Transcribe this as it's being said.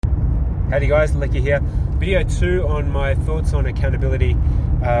Howdy guys, Lecky here. Video 2 on my thoughts on accountability.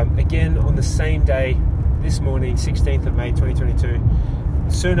 Again on the same day, this morning, 16th of May 2022,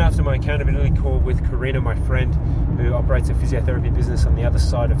 soon after my accountability call with Karina, my friend, who operates a physiotherapy business on the other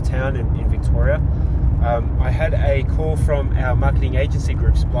side of town in Victoria. I had a call from our marketing agency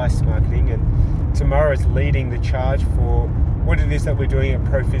group, Splice Marketing, and Tamara is leading the charge for what it is that we're doing at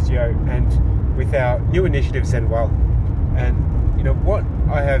Pro Physio and with our new initiative, ZenWell. And you know what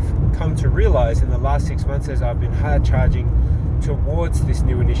I have come to realize in the last 6 months as I've been hard charging towards this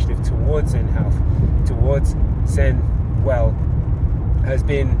new initiative, towards Zen Health, towards ZenWell, has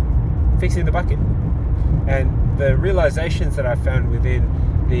been fixing the bucket. And the realizations that I found within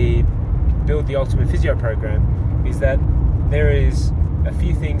the Build the Ultimate Physio program is that there is a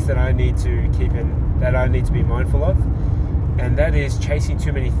few things that I need to keep in, that I need to be mindful of, and that is chasing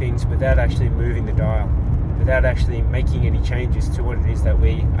too many things without actually moving the dial, without actually making any changes to what it is that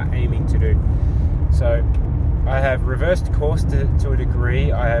we are aiming to do. So I have reversed course to a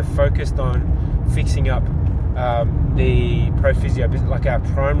degree. I have focused on fixing up the Pro Physio business, like our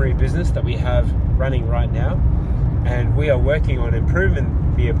primary business that we have running right now, and we are working on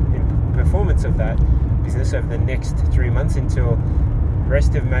improving the performance of that business over the next 3 months until the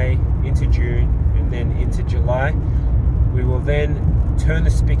rest of May, into June, and then into July. We will then turn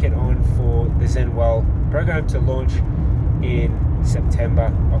the spigot on for the ZenWell program to launch in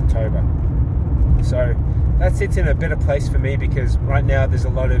September, October. So that sits in a better place for me because right now there's a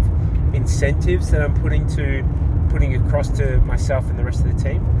lot of incentives that I'm putting across to myself and the rest of the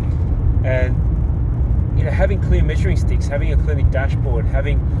team. And you know, having clear measuring sticks, having a clinic dashboard,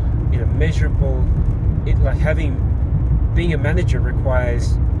 having measurable, being a manager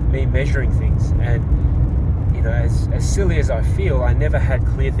requires me measuring things. And as silly as I feel, I never had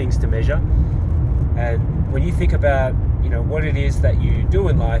clear things to measure. And when you think about what it is that you do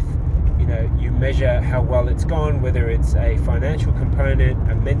in life, you measure how well it's gone, whether it's a financial component,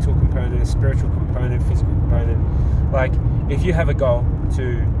 a mental component, a spiritual component, physical component. Like if you have a goal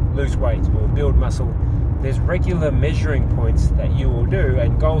to lose weight or build muscle, there's regular measuring points that you will do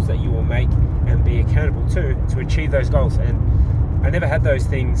and goals that you will make and be accountable to achieve those goals. And I never had those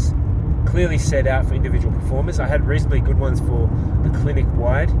things clearly set out for individual performers. I had reasonably good ones for the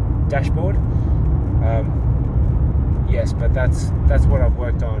clinic-wide dashboard. Yes, but that's what I've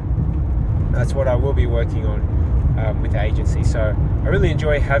worked on. That's what I will be working on with the agency. So I really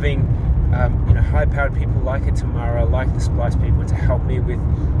enjoy having high-powered people like a Tamara, like the Splice people to help me with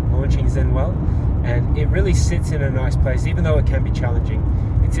launching ZenWell. And it really sits in a nice place, even though it can be challenging.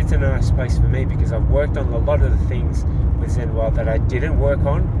 It sits in a nice place for me because I've worked on a lot of the things with ZenWell that I didn't work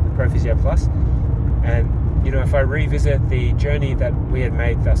on with Pro Physio Plus. And if I revisit the journey that we had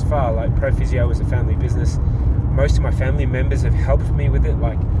made thus far, like Pro Physio was a family business. Most of my family members have helped me with it,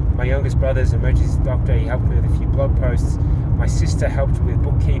 like my youngest brother's an emergency doctor. He helped me with a few blog posts. My sister helped with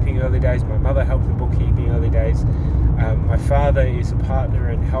bookkeeping early days. My mother helped with bookkeeping early days. My father is a partner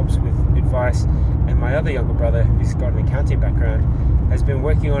and helps with advice. And my other younger brother, who's got an accounting background, has been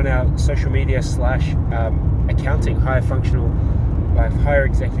working on our social media / accounting, higher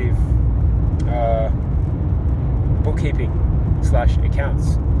executive bookkeeping /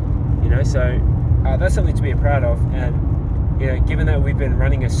 accounts. So that's something to be proud of. And given that we've been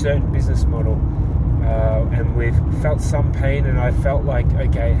running a certain business model and we've felt some pain, and I felt like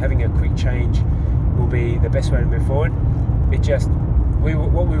having a quick change will be the best way to move forward.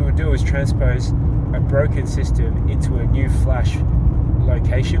 What we would do is transpose a broken system into a new Flash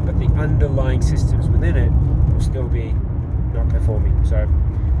location, but the underlying systems within it will still be not performing. So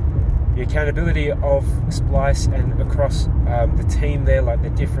the accountability of Splice and across the team there, like the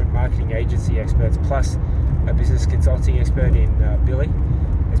different marketing agency experts, plus a business consulting expert in Billy,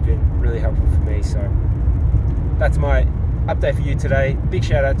 has been really helpful for me. So that's my update for you today. Big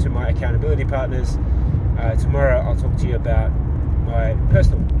shout out to my accountability partners. Tomorrow I'll talk to you about my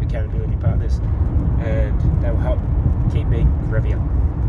personal accountability partner.